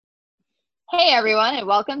Hey everyone, and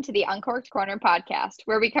welcome to the Uncorked Corner podcast,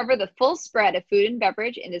 where we cover the full spread of food and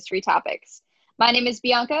beverage industry topics. My name is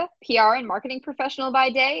Bianca, PR and marketing professional by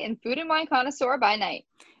day and food and wine connoisseur by night.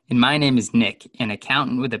 And my name is Nick, an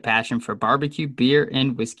accountant with a passion for barbecue, beer,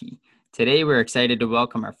 and whiskey. Today we're excited to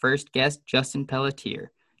welcome our first guest, Justin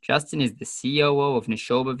Pelletier. Justin is the COO of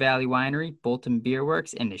Nashoba Valley Winery, Bolton Beer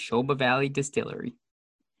Works, and Nashoba Valley Distillery.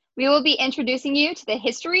 We will be introducing you to the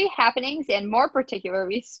history, happenings, and more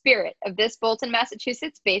particularly spirit of this Bolton,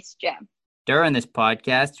 Massachusetts-based gem. During this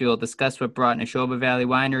podcast, we will discuss what brought Nashoba Valley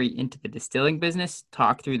Winery into the distilling business,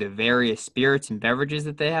 talk through the various spirits and beverages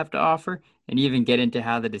that they have to offer, and even get into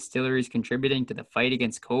how the distillery is contributing to the fight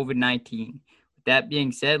against COVID-19. With that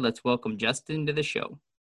being said, let's welcome Justin to the show.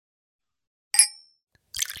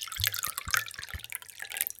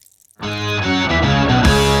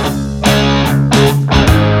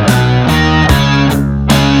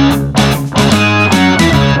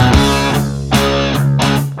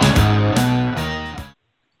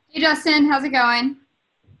 Hey Justin, how's it going?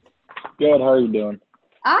 Good. How are you doing?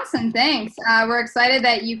 Awesome, thanks. We're excited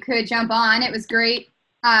that you could jump on. It was great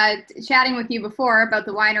chatting with you before about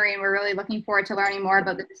the winery, and we're really looking forward to learning more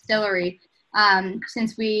about the distillery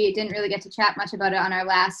since we didn't really get to chat much about it on our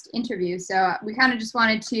last interview. So we kind of just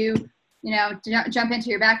wanted to, jump into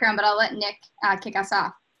your background, but I'll let Nick kick us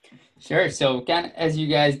off. Sure. So kind of as you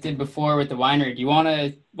guys did before with the winery, do you want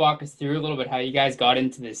to walk us through a little bit how you guys got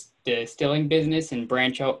into this distilling business and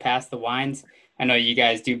branch out past the wines? I know you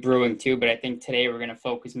guys do brewing too, but I think today we're going to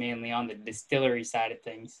focus mainly on the distillery side of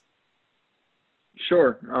things.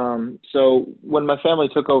 Sure. So when my family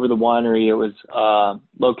took over the winery, it was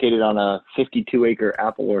located on a 52-acre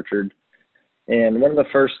apple orchard. And one of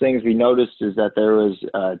the first things we noticed is that there was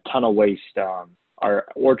a ton of waste. Our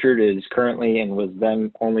orchard is currently and was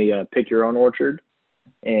then only a pick-your-own orchard.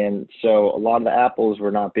 And so a lot of the apples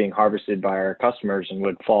were not being harvested by our customers and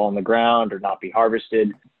would fall on the ground or not be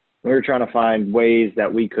harvested. We were trying to find ways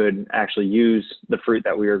that we could actually use the fruit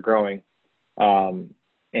that we were growing.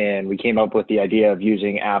 And we came up with the idea of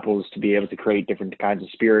using apples to be able to create different kinds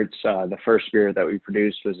of spirits. The first spirit that we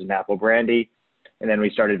produced was an apple brandy. And then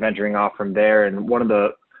we started venturing off from there. And one of the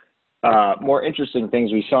more interesting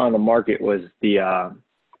things we saw in the market was the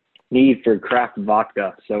need for craft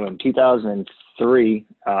vodka. So in 2003,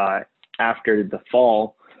 after the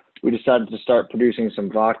fall, we decided to start producing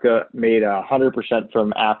some vodka made 100%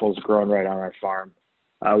 from apples grown right on our farm.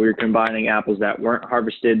 We were combining apples that weren't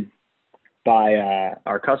harvested by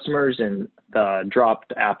our customers and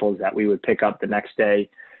dropped apples that we would pick up the next day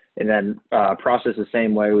and then process the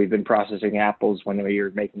same way we've been processing apples when we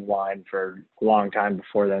were making wine for a long time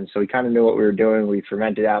before then. So we kind of knew what we were doing. We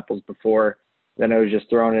fermented apples before. Then it was just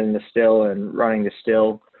throwing it in the still and running the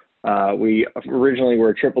still. We originally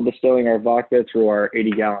were triple distilling our vodka through our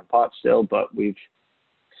 80-gallon pot still, but we've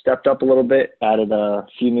stepped up a little bit, added a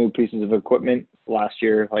few new pieces of equipment. Last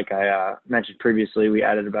year, like I mentioned previously, we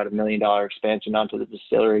added about $1 million expansion onto the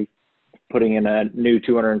distillery, putting in a new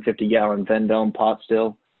 250-gallon Vendome pot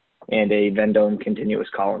still and a Vendome continuous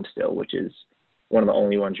column still, which is one of the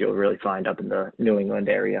only ones you'll really find up in the New England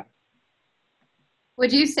area.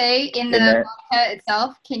 Would you say in the vodka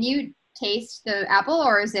itself, can you taste the apple,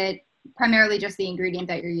 or is it primarily just the ingredient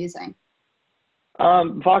that you're using?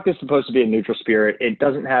 Vodka is supposed to be a neutral spirit. It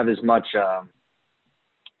doesn't have as much,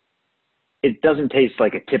 it doesn't taste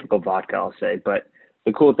like a typical vodka, I'll say. But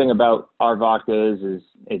the cool thing about our vodka is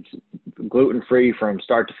it's gluten-free from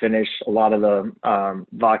start to finish. A lot of the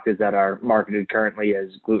vodkas that are marketed currently as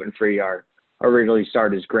gluten-free are originally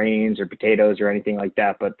started as grains or potatoes or anything like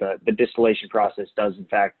that. But the distillation process does, in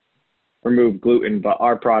fact, remove gluten. But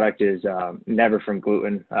our product is never from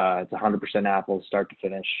gluten. It's 100% apple start to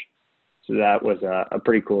finish. So that was a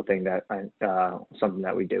pretty cool thing that something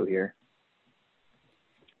that we do here.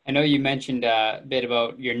 I know you mentioned a bit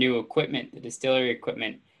about your new equipment, the distillery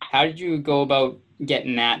equipment. How did you go about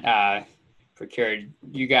getting that procured?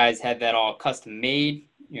 You guys had that all custom made?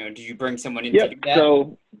 Did you bring someone in to do that?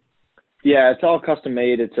 So, yeah, it's all custom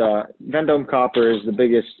made. It's Vendome Copper is the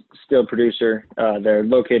biggest still producer. They're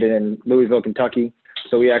located in Louisville, Kentucky.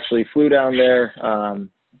 So we actually flew down there,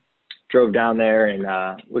 drove down there, and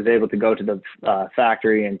was able to go to the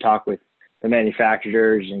factory and talk with the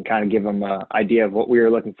manufacturers and kind of give them an idea of what we were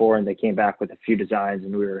looking for. And they came back with a few designs,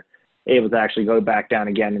 and we were able to actually go back down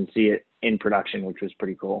again and see it in production, which was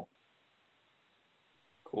pretty cool.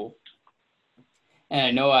 Cool. And I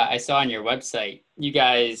know I saw on your website, you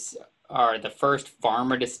guys are the first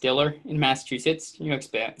farmer distiller in Massachusetts. Can you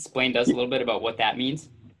explain to us a little bit about what that means?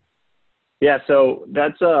 Yeah, so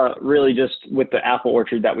that's really just with the apple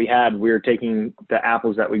orchard that we had. We were taking the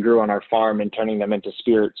apples that we grew on our farm and turning them into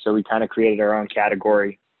spirits. So we kind of created our own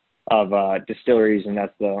category of distilleries, and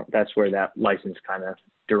that's where that license kind of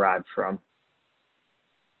derived from.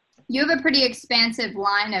 You have a pretty expansive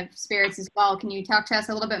line of spirits as well. Can you talk to us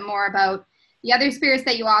a little bit more about the other spirits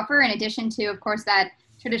that you offer, in addition to, of course, that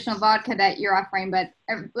traditional vodka that you're offering, but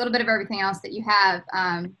a little bit of everything else that you have?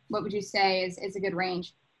 What would you say is a good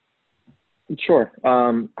range? Sure.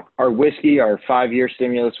 Our whiskey, our 5-year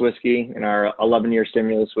stimulus whiskey and our 11-year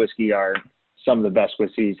stimulus whiskey are some of the best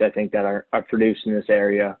whiskeys I think that are produced in this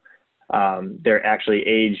area. They're actually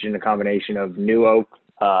aged in a combination of new oak,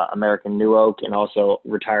 American new oak, and also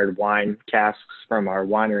retired wine casks from our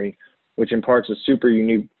winery, which imparts a super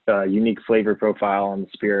unique flavor profile on the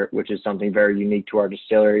spirit, which is something very unique to our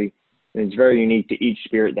distillery. And it's very unique to each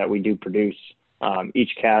spirit that we do produce.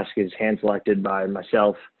 Each cask is hand selected by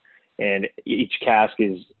myself, and each cask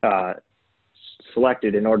is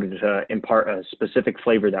selected in order to impart a specific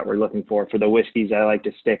flavor that we're looking for. For the whiskeys, I like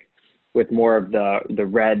to stick with more of the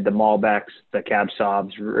red, the Malbecs, the Cab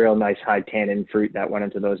Sauvs, real nice high tannin fruit that went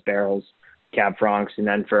into those barrels, Cab Francs. And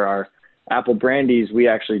then for our apple brandies, we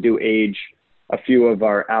actually do age a few of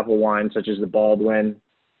our apple wines, such as the Baldwin,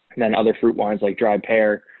 and then other fruit wines like Dry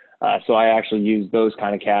Pear. So I actually use those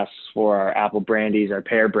kind of casks for our apple brandies, our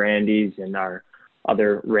pear brandies, and our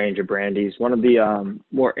other range of brandies. One of the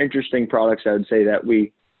more interesting products I would say that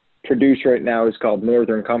we produce right now is called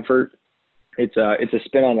Northern Comfort. It's a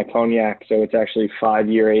spin on a cognac, so it's actually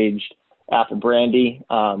 5-year aged apple brandy.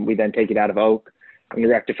 We then take it out of oak and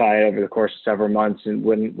rectify it over the course of several months. And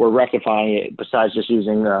when we're rectifying it, besides just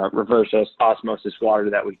using reverse osmosis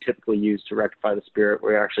water that we typically use to rectify the spirit,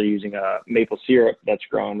 we're actually using a maple syrup that's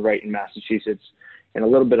grown right in Massachusetts and a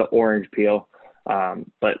little bit of orange peel.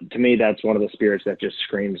 But to me, that's one of the spirits that just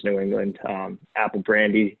screams New England. Apple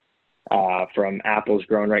brandy from apples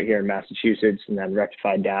grown right here in Massachusetts and then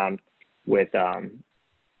rectified down with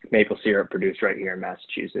maple syrup produced right here in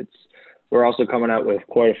Massachusetts. We're also coming out with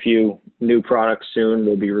quite a few new products soon.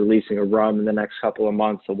 We'll be releasing a rum in the next couple of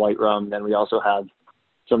months, a white rum. Then we also have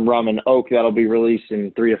some rum and oak that'll be released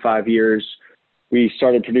in 3 to 5 years. We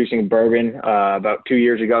started producing bourbon about 2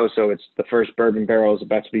 years ago, so it's the first bourbon barrel is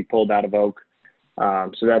about to be pulled out of oak.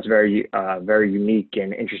 So that's very unique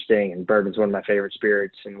and interesting, and bourbon's one of my favorite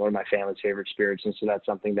spirits and one of my family's favorite spirits, and so that's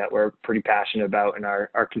something that we're pretty passionate about, and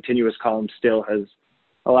our continuous column still has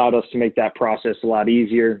allowed us to make that process a lot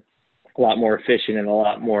easier, a lot more efficient, and a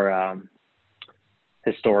lot more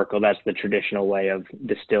historical. That's the traditional way of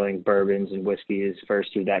distilling bourbons and whiskey, is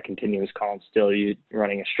first through that continuous column still, you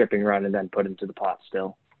running a stripping run and then put into the pot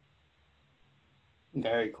still.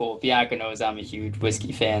 Very cool. Bianca knows I'm a huge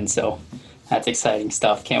whiskey fan, so that's exciting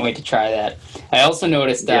stuff. Can't wait to try that. I also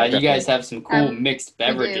noticed you guys have some cool mixed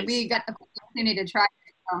beverages. We got the opportunity to try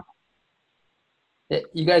it. So.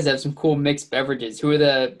 You guys have some cool mixed beverages. Who are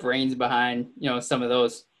the brains behind, some of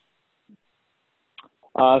those?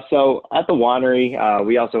 So at the winery,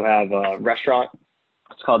 we also have a restaurant.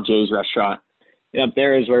 It's called Jay's Restaurant. And up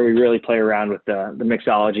there is where we really play around with the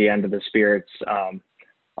mixology end of the spirits.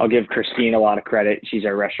 I'll give Christine a lot of credit. She's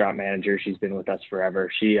our restaurant manager. She's been with us forever.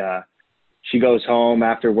 She goes home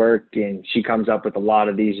after work and she comes up with a lot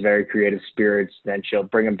of these very creative spirits. Then she'll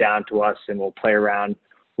bring them down to us and we'll play around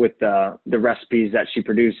with the recipes that she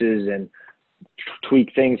produces and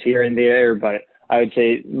tweak things here and there. But I would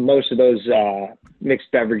say most of those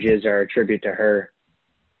mixed beverages are a tribute to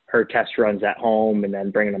her test runs at home and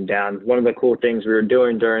then bringing them down. One of the cool things we were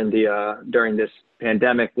doing during this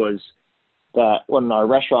pandemic was that when our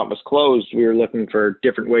restaurant was closed, we were looking for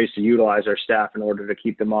different ways to utilize our staff in order to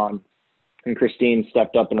keep them on. And Christine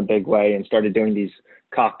stepped up in a big way and started doing these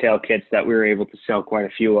cocktail kits that we were able to sell quite a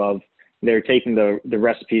few of. They were taking the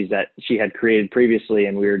recipes that she had created previously,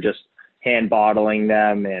 and we were just hand bottling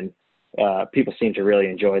them, and people seemed to really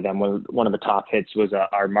enjoy them. One of the top hits was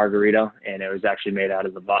our margarita, and it was actually made out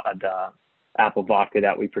of the apple vodka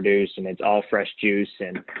that we produce, and it's all fresh juice.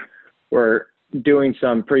 And we're doing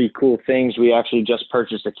some pretty cool things. We actually just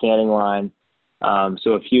purchased a canning line.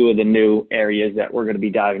 So a few of the new areas that we're going to be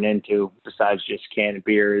diving into, besides just canned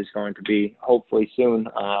beer, is going to be hopefully soon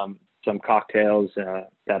some cocktails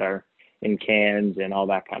that are in cans and all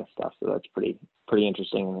that kind of stuff. So that's pretty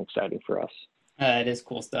interesting and exciting for us. It is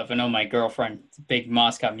cool stuff. I know my girlfriend is a big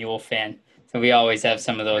Moscow Mule fan, so we always have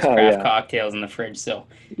some of those craft cocktails in the fridge. So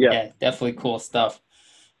yeah, definitely cool stuff.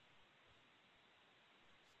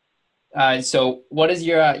 So what is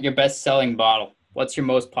your best-selling bottle? What's your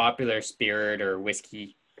most popular spirit or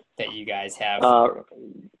whiskey that you guys have?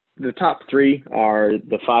 The top 3 are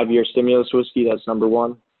the 5-year stimulus whiskey. That's number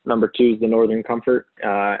 1. Number 2 is the Northern Comfort,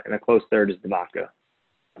 and a close third is the vodka.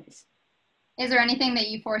 Is there anything that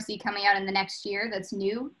you foresee coming out in the next year that's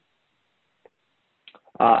new?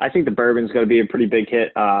 I think the bourbon's going to be a pretty big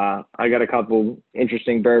hit. I got a couple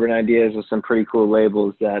interesting bourbon ideas with some pretty cool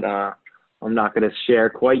labels that I'm not going to share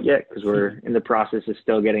quite yet because we're in the process of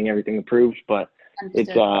still getting everything approved. But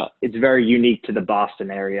it's very unique to the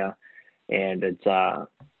Boston area, and it's a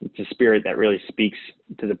spirit that really speaks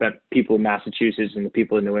to the people of Massachusetts and the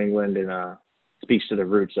people of New England, and speaks to the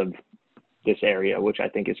roots of this area, which I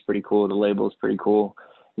think is pretty cool. The label is pretty cool,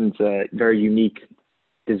 and it's a very unique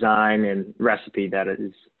design and recipe that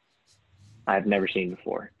I've never seen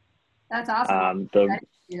before. That's awesome.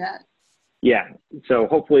 Yeah. So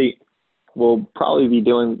hopefully we'll probably be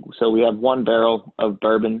doing, so we have 1 barrel of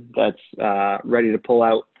bourbon that's ready to pull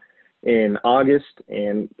out in August,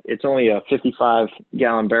 and it's only a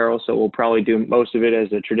 55-gallon barrel. So we'll probably do most of it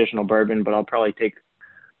as a traditional bourbon, but I'll probably take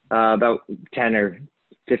about 10 or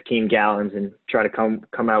 15 gallons and try to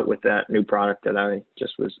come out with that new product that I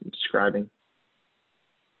just was describing.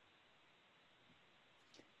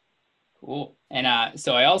 Cool. And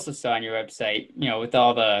so I also saw on your website, with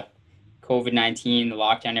all the COVID-19, the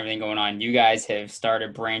lockdown, everything going on, you guys have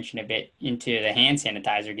started branching a bit into the hand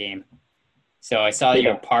sanitizer game. So I saw that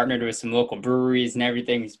you're partnered with some local breweries and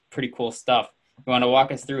everything. It's pretty cool stuff. You want to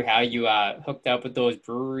walk us through how you hooked up with those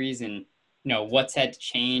breweries and, what's had to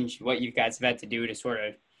change, what you guys have had to do to sort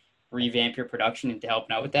of revamp your production and to help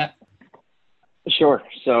out with that? Sure.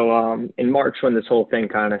 So in March, when this whole thing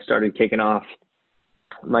kind of started kicking off,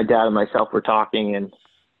 my dad and myself were talking, and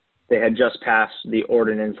they had just passed the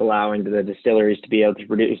ordinance allowing the distilleries to be able to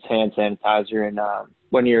produce hand sanitizer. And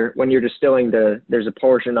when you're distilling, there's a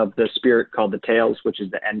portion of the spirit called the tails, which is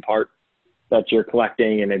the end part that you're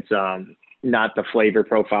collecting, and it's not the flavor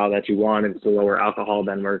profile that you want. It's the lower alcohol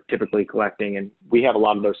than we're typically collecting, and we have a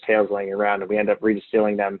lot of those tails laying around, and we end up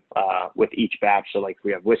redistilling them with each batch. So like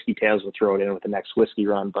we have whiskey tails, we'll throw it in with the next whiskey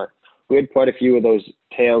run, but we had quite a few of those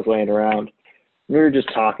tails laying around. We were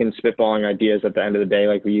just talking, spitballing ideas at the end of the day,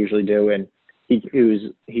 like we usually do. And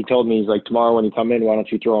he told me, he's like, tomorrow when you come in, why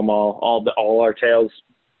don't you throw them all our tails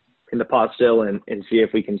in the pot still and see if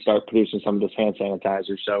we can start producing some of this hand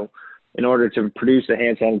sanitizer. So in order to produce the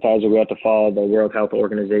hand sanitizer, we had to follow the World Health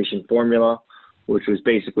Organization formula, which was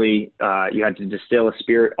basically you had to distill a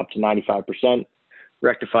spirit up to 95%,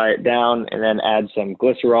 rectify it down, and then add some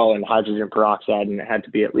glycerol and hydrogen peroxide, and it had to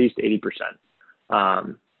be at least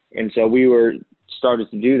 80%. And so we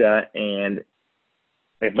started to do that, and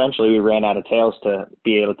eventually we ran out of tails to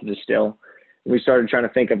be able to distill. We started trying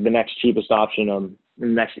to think of the next cheapest option, the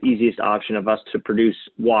next easiest option of us to produce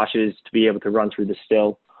washes to be able to run through the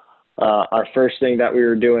still. Our first thing that we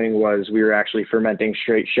were doing was we were actually fermenting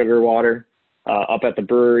straight sugar water up at the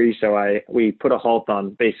brewery. So we put a halt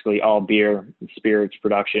on basically all beer and spirits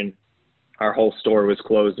production. Our whole store was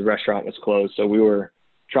closed. The restaurant was closed. So we were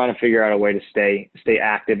trying to figure out a way to stay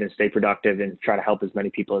active and stay productive and try to help as many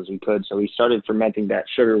people as we could. So we started fermenting that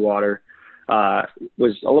sugar water.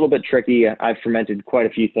 Was a little bit tricky. I've fermented quite a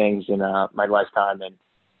few things in my lifetime, and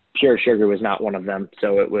pure sugar was not one of them.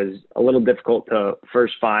 So it was a little difficult to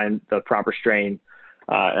first find the proper strain.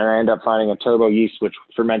 And I ended up finding a turbo yeast, which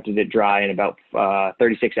fermented it dry in about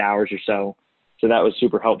 36 hours or so. So that was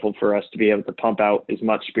super helpful for us to be able to pump out as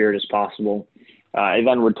much spirit as possible. I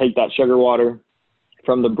then would take that sugar water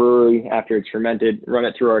from the brewery after it's fermented, run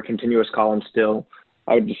it through our continuous column still.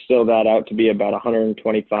 I would distill that out to be about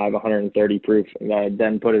 125, 130 proof, and I'd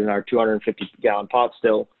then put it in our 250-gallon pot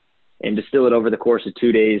still and distill it over the course of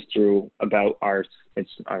 2 days through about our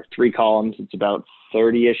 3 columns. It's about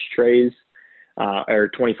 30-ish trays, or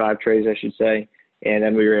 25 trays, I should say. And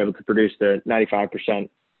then we were able to produce the 95%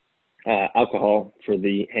 alcohol for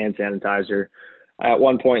the hand sanitizer. At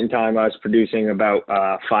one point in time, I was producing about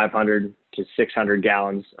 500 to 600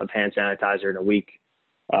 gallons of hand sanitizer in a week,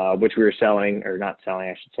 which we were selling, or not selling,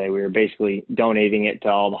 I should say. We were basically donating it to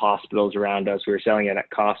all the hospitals around us. We were selling it at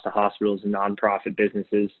cost to hospitals and nonprofit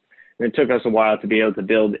businesses. And it took us a while to be able to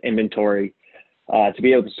build inventory, to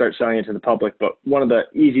be able to start selling it to the public. But one of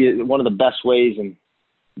the best ways and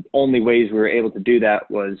only ways we were able to do that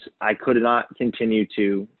was I could not continue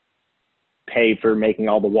to pay for making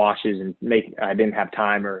all the washes and I didn't have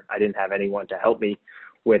time, or I didn't have anyone to help me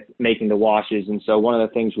with making the washes. And so one of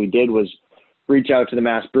the things we did was reach out to the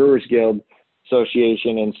Mass Brewers Guild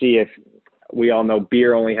Association and see if, we all know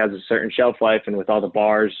beer only has a certain shelf life, and with all the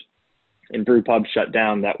bars and brew pubs shut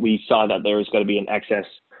down, that we saw that there was going to be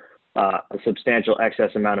a substantial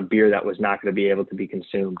excess amount of beer that was not going to be able to be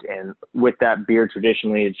consumed. And with that beer,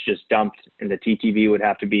 traditionally it's just dumped, and the TTV would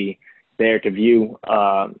have to be there to view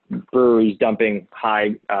breweries dumping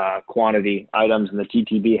high quantity items, and the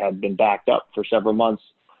TTB had been backed up for several months.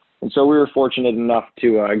 And so we were fortunate enough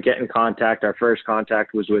to get in contact. Our first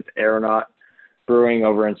contact was with Aeronaut Brewing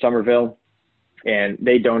over in Somerville, and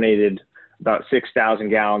they donated about 6,000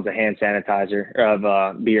 gallons of hand sanitizer,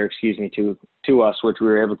 of beer, to us, which we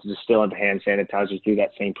were able to distill into hand sanitizer through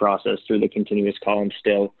that same process, through the continuous column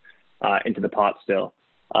still into the pot still.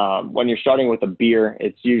 When you're starting with a beer,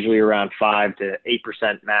 it's usually around 5 to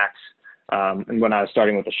 8% max. And when I was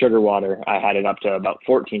starting with the sugar water, I had it up to about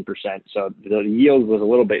 14%. So the yield was a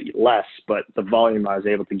little bit less, but the volume I was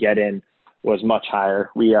able to get in was much higher.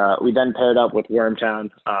 We then paired up with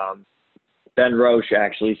Wormtown. Ben Roche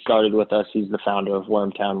actually started with us. He's the founder of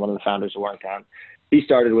Wormtown, one of the founders of Wormtown. He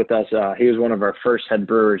started with us. He was one of our first head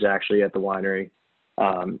brewers actually at the winery.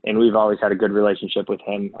 And we've always had a good relationship with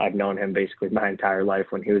him. I've known him basically my entire life.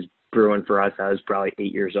 When he was brewing for us, I was probably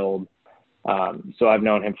 8 years old. So I've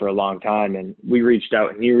known him for a long time, and we reached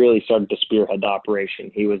out, and he really started to spearhead the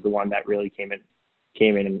operation. He was the one that really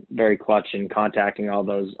came in very clutch in contacting all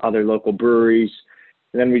those other local breweries.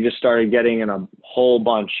 And then we just started getting in a whole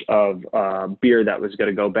bunch of beer that was going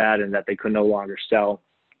to go bad and that they could no longer sell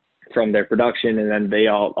from their production. And then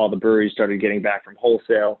all the breweries started getting back from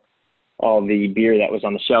wholesale all the beer that was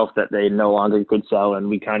on the shelf that they no longer could sell, and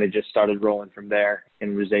we kind of just started rolling from there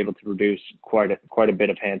and was able to produce quite a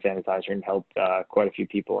bit of hand sanitizer and helped quite a few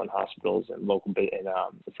people in hospitals and local and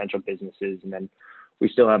essential businesses. And then we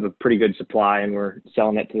still have a pretty good supply, and we're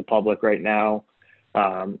selling it to the public right now.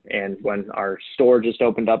 And when our store just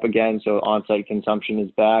opened up again, so on-site consumption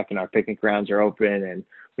is back and our picnic grounds are open and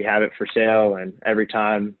we have it for sale, and every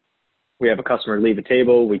time we have a customer leave a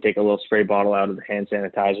table, we take a little spray bottle out of the hand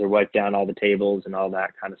sanitizer, wipe down all the tables and all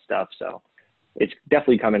that kind of stuff. So it's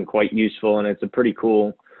definitely come in quite useful, and it's a pretty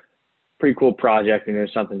cool project. And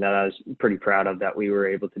it's something that I was pretty proud of that we were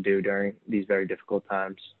able to do during these very difficult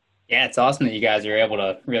times. Yeah, it's awesome that you guys are able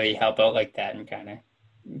to really help out like that and kind of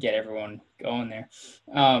get everyone going there.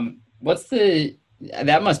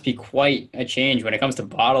 That must be quite a change when it comes to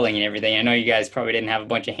bottling and everything. I know you guys probably didn't have a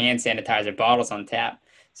bunch of hand sanitizer bottles on tap.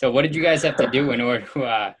 So what did you guys have to do in order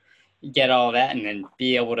to get all that and then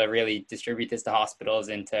be able to really distribute this to hospitals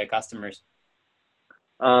and to customers?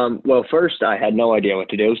 Well, first, I had no idea what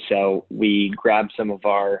to do. So we grabbed some of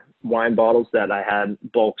our wine bottles that I had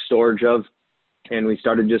bulk storage of, and we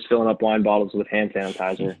started just filling up wine bottles with hand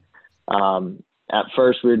sanitizer. At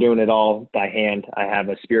first, we were doing it all by hand. I have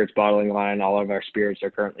a spirits bottling line. All of our spirits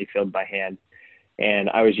are currently filled by hand. And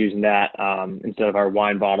I was using that instead of our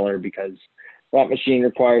wine bottler because that machine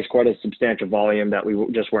requires quite a substantial volume that we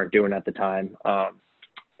just weren't doing at the time.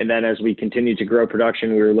 And then as we continued to grow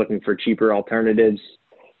production, we were looking for cheaper alternatives.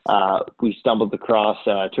 We stumbled across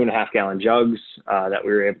 2.5 gallon jugs that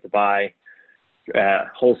we were able to buy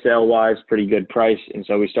wholesale wise, pretty good price. And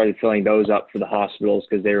so we started filling those up for the hospitals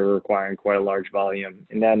because they were requiring quite a large volume.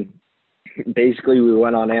 And then basically we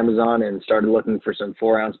went on Amazon and started looking for some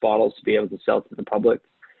 4-ounce bottles to be able to sell to the public.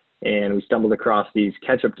 And we stumbled across these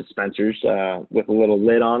ketchup dispensers with a little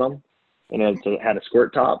lid on them, and it had a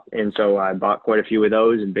squirt top. And so I bought quite a few of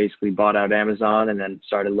those and basically bought out Amazon, and then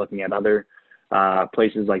started looking at other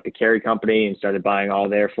places like the Carey Company and started buying all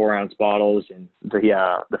their 4-ounce bottles. And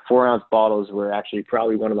the 4-ounce bottles were actually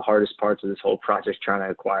probably one of the hardest parts of this whole project, trying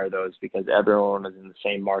to acquire those because everyone was in the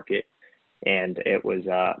same market, and it was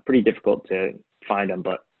pretty difficult to find them.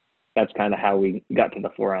 But that's kind of how we got to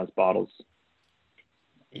the 4-ounce bottles.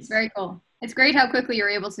 It's very cool. It's great how quickly you're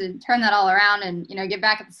able to turn that all around and, give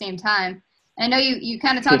back at the same time. And I know you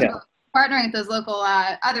kind of talked about partnering with those local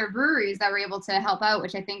other breweries that were able to help out,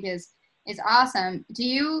 which I think is awesome. Do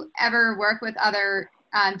you ever work with other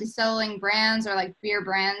distilling brands or like beer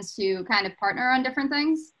brands to kind of partner on different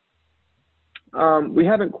things? We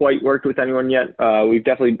haven't quite worked with anyone yet. We've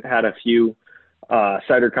definitely had a few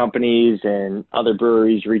cider companies and other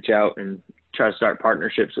breweries reach out and try to start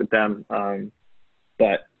partnerships with them.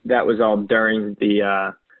 But that was all during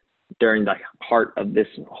the heart of this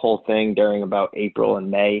whole thing, during about April and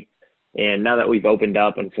May. And now that we've opened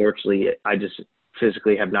up, unfortunately, I just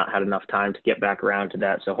physically have not had enough time to get back around to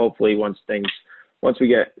that. So hopefully once we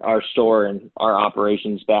get our store and our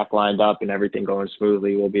operations back lined up and everything going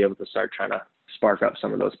smoothly, we'll be able to start trying to spark up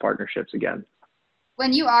some of those partnerships again.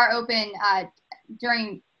 When you are open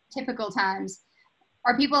during typical times,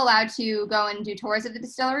 are people allowed to go and do tours of the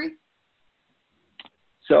distillery?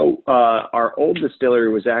 So our old distillery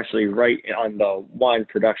was actually right on the wine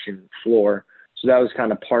production floor. So that was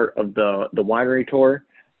kind of part of the winery tour.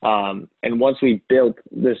 And once we built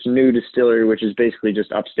this new distillery, which is basically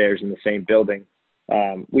just upstairs in the same building,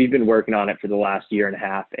 we've been working on it for the last year and a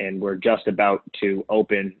half, and we're just about to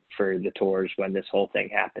open for the tours when this whole thing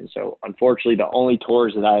happened. So unfortunately, the only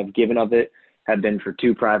tours that I've given of it have been for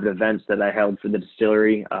 2 private events that I held for the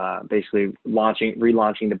distillery, basically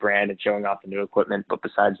relaunching the brand and showing off the new equipment. But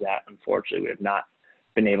besides that, unfortunately, we have not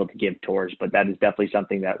been able to give tours, but that is definitely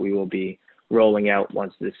something that we will be rolling out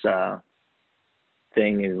once this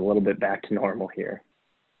thing is a little bit back to normal here.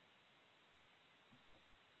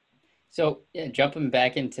 So yeah, jumping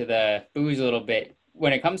back into the booze a little bit,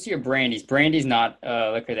 when it comes to your brandy's not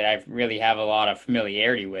a liquor that I really have a lot of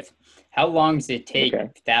familiarity with. How long does it take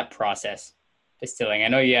that process, distilling? I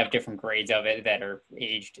know you have different grades of it that are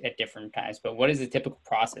aged at different times, but what is the typical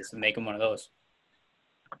process of making one of those?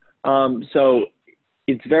 So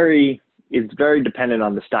it's very dependent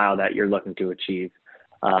on the style that you're looking to achieve.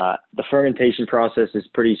 The fermentation process is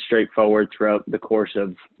pretty straightforward throughout the course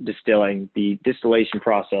of distilling. The distillation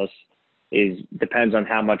process depends on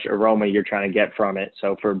how much aroma you're trying to get from it.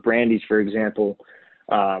 So for brandies, for example,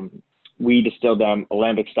 we distill them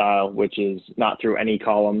alembic style, which is not through any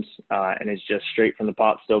columns, and it's just straight from the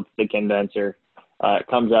pot still to the condenser. It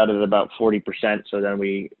comes out at about 40%, so then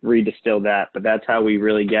we redistill that. But that's how we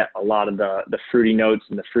really get a lot of the fruity notes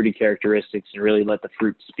and the fruity characteristics, and really let the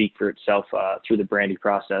fruit speak for itself through the brandy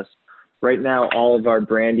process. Right now, all of our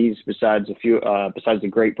brandies, besides the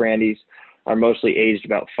great brandies, are mostly aged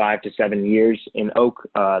about 5 to 7 years in oak.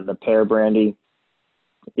 The pear brandy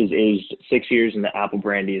is aged 6 years, and the apple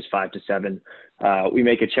brandy is 5 to 7. We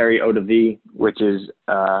make a cherry eau de vie, which is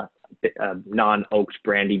a non-oaked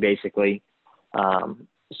brandy, basically.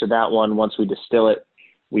 So that one, once we distill it,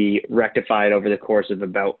 we rectify it over the course of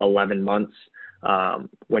about 11 months.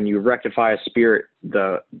 When you rectify a spirit,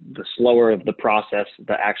 the slower of the process,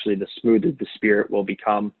 the smoother the spirit will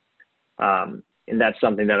become. And that's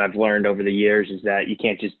something that I've learned over the years, is that you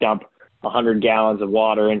can't just dump 100 gallons of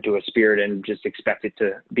water into a spirit and just expect it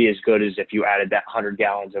to be as good as if you added that 100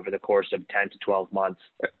 gallons over the course of 10 to 12 months.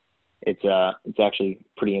 It's actually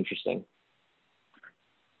pretty interesting.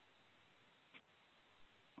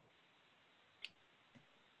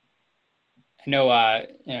 I know,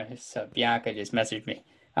 so Bianca just messaged me.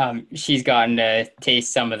 She's gotten to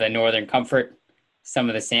taste some of the Northern Comfort, some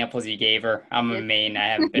of the samples you gave her. I'm a Maine. I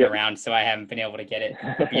haven't been around, so I haven't been able to get it.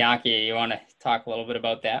 Bianca, you want to talk a little bit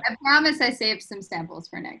about that? I promise I saved some samples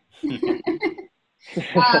for Nick. Yeah,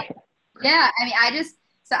 I mean,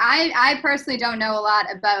 I personally don't know a lot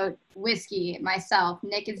about whiskey myself.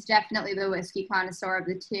 Nick is definitely the whiskey connoisseur of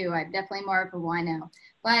the two. I'm definitely more of a wino.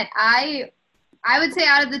 But I would say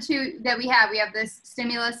out of the two that we have this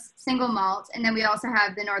Stimulus single malt, and then we also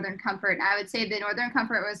have the Northern Comfort. And I would say the Northern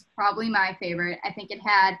Comfort was probably my favorite. I think it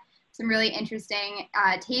had some really interesting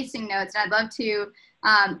tasting notes. And I'd love to,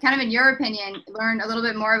 kind of in your opinion, learn a little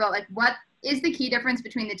bit more about like what is the key difference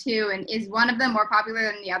between the two, and is one of them more popular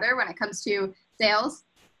than the other when it comes to sales?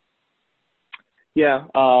 Yeah,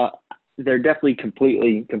 they're definitely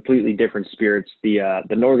completely different spirits. The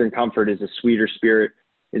Northern Comfort is a sweeter spirit.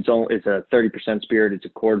 It's a 30% spirit. It's a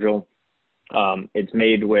cordial. It's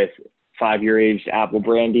made with 5-year aged apple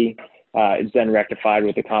brandy. It's then rectified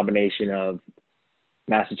with a combination of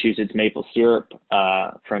Massachusetts maple syrup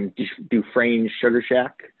from Dufresne Sugar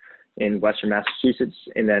Shack in Western Massachusetts,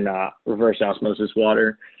 and then reverse osmosis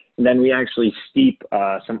water. And then we actually steep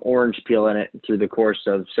some orange peel in it through the course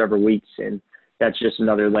of several weeks, and that's just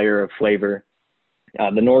another layer of flavor.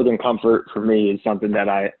 The Northern Comfort for me is something that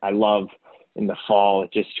I love. In the fall,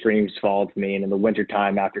 it just screams fall to me. And in the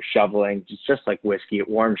wintertime, after shoveling, it's just like whiskey. It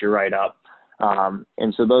warms you right up.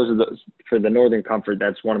 And so for the Northern Comfort,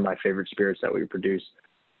 that's one of my favorite spirits that we produce.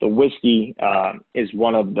 The whiskey is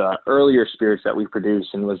one of the earlier spirits that we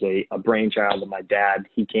produced, and was a brainchild of my dad.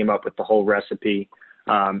 He came up with the whole recipe.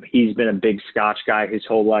 He's been a big Scotch guy his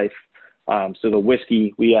whole life. So the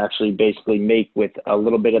whiskey we actually basically make with a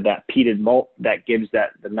little bit of that peated malt that gives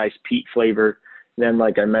the nice peat flavor. Then,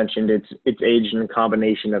 like I mentioned, it's aged in a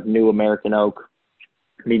combination of new American oak,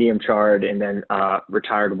 medium charred, and then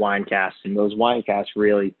retired wine casks. And those wine casks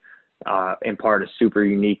really impart a super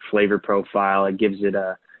unique flavor profile. It gives it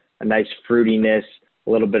a nice fruitiness,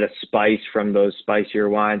 a little bit of spice from those spicier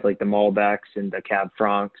wines like the Malbecs and the Cab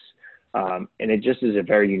Francs. And it just is a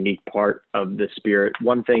very unique part of the spirit.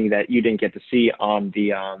 One thing that you didn't get to see on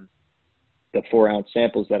the 4-ounce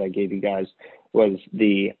samples that I gave you guys was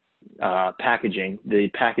the packaging. The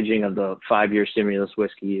packaging of the 5-year Stimulus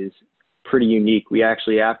whiskey is pretty unique. We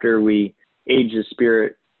actually, after we age the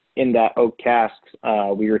spirit in that oak cask,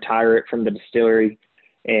 we retire it from the distillery,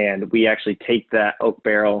 and we actually take that oak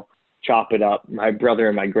barrel chop it up. My brother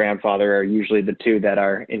and my grandfather are usually the two that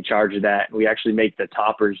are in charge of that. We actually make the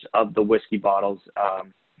toppers of the whiskey bottles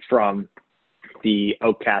from the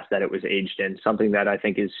oak cask that it was aged in, something that I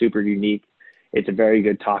think is super unique. It's a very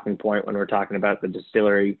good talking point when we're talking about the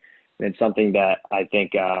distillery. And it's something that I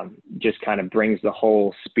think just kind of brings the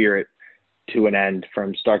whole spirit to an end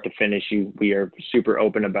from start to finish. We are super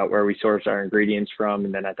open about where we source our ingredients from.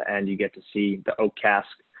 And then at the end, you get to see the oak cask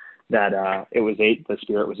that the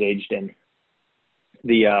spirit was aged in.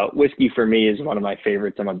 The whiskey for me is one of my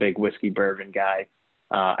favorites. I'm a big whiskey bourbon guy.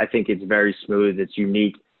 I think it's very smooth. It's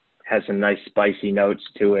unique, has some nice spicy notes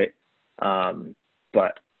to it.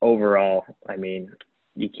 But overall, I mean,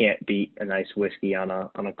 you can't beat a nice whiskey on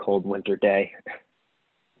a cold winter day.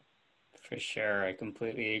 For sure. I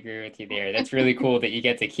completely agree with you there. That's really cool that you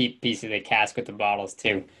get to keep a piece of the cask with the bottles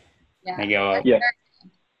too. Yeah. They go up. Yeah.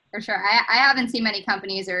 For sure. I haven't seen many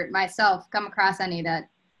companies or myself come across any that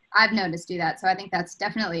I've noticed do that. So I think that's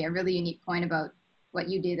definitely a really unique point about what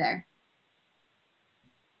you do there.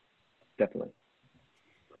 Definitely.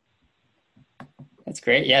 That's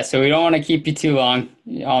great. Yeah. So we don't want to keep you too long,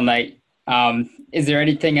 all night. Is there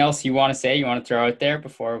anything else you want to say, you want to throw out there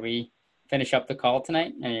before we finish up the call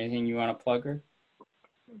tonight? Anything you want to plug her?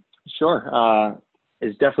 Sure.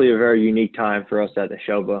 It's definitely a very unique time for us at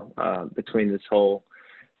Nashoba, between this whole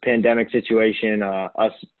pandemic situation,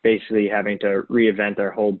 us basically having to reinvent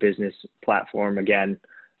our whole business platform again.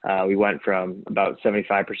 We went from about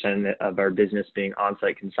 75% of our business being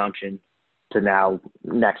on-site consumption to now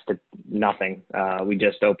next to nothing. We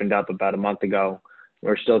just opened up about a month ago.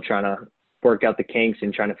 We're still trying to work out the kinks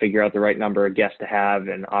and trying to figure out the right number of guests to have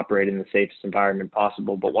and operate in the safest environment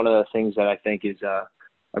possible. But one of the things that I think is a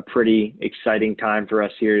pretty exciting time for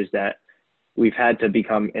us here is that we've had to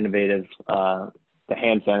become innovative. The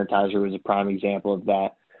hand sanitizer was a prime example of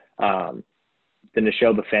that. The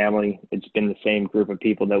Nashoba family, it's been the same group of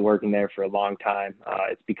people that work in there for a long time.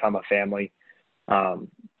 It's become a family.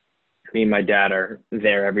 Me and my dad are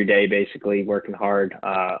there every day, basically working hard.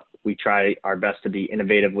 We try our best to be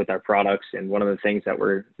innovative with our products. And one of the things that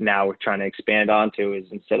we're now trying to expand onto is,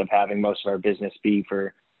 instead of having most of our business be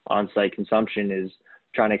for on-site consumption, is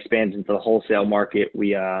trying to expand into the wholesale market.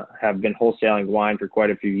 We have been wholesaling wine for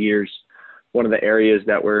quite a few years. One of the areas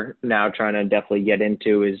that we're now trying to definitely get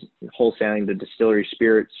into is wholesaling the distillery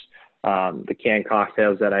spirits, the canned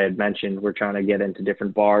cocktails that I had mentioned. We're trying to get into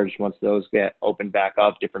different bars once those get opened back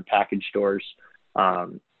up, different package stores.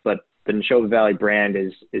 But the Nashoba Valley brand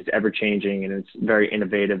is ever changing, and it's very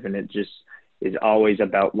innovative, and it just is always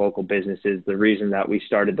about local businesses. The reason that we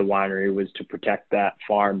started the winery was to protect that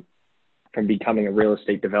farm from becoming a real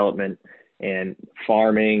estate development, and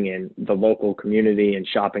farming and the local community and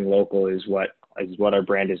shopping local is what our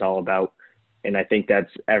brand is all about. And I think that's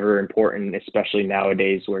ever important, especially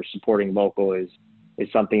nowadays, where supporting local is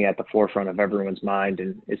something at the forefront of everyone's mind,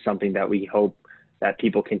 and is something that we hope that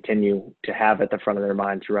people continue to have at the front of their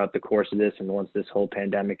mind throughout the course of this. And once this whole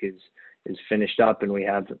pandemic is finished up and we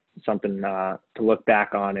have something to look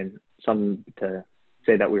back on and something to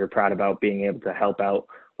say that we were proud about being able to help out,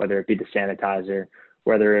 whether it be the sanitizer,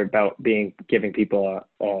 whether about giving people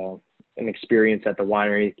an experience at the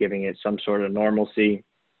winery, giving it some sort of normalcy,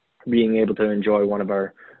 being able to enjoy one of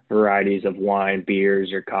our varieties of wine,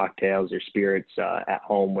 beers, or cocktails or spirits at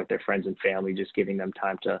home with their friends and family, just giving them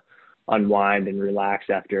time to unwind and relax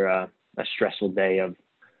after a stressful day of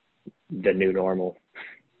the new normal.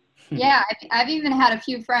 Yeah, I've even had a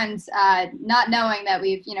few friends, not knowing that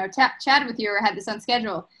we've, chatted with you or had this on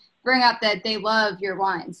schedule, bring up that they love your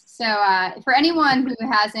wines. So for anyone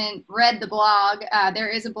who hasn't read the blog, there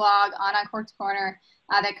is a blog on Uncorked Corner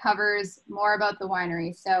that covers more about the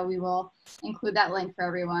winery. So we will include that link for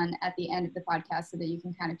everyone at the end of the podcast so that you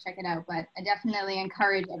can kind of check it out. But I definitely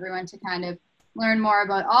encourage everyone to kind of learn more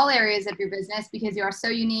about all areas of your business, because you are so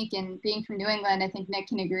unique. And being from New England, I think Nick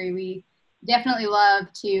can agree, we definitely love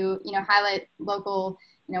to, highlight local,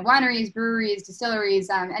 wineries, breweries, distilleries,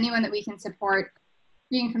 anyone that we can support,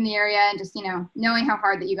 being from the area, and just, knowing how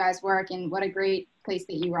hard that you guys work and what a great place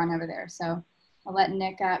that you run over there. So I'll let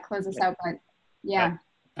Nick close us out, but yeah.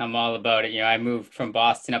 I'm all about it. I moved from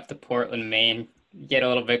Boston up to Portland, Maine, get a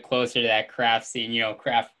little bit closer to that craft scene.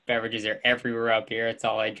 Craft beverages are everywhere up here. It's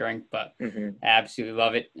all I drink, but I absolutely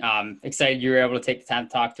love it. Excited you were able to take the time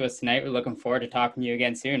to talk to us tonight. We're looking forward to talking to you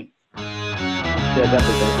again soon. Yeah,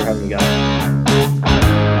 definitely. Thanks for having me, guys.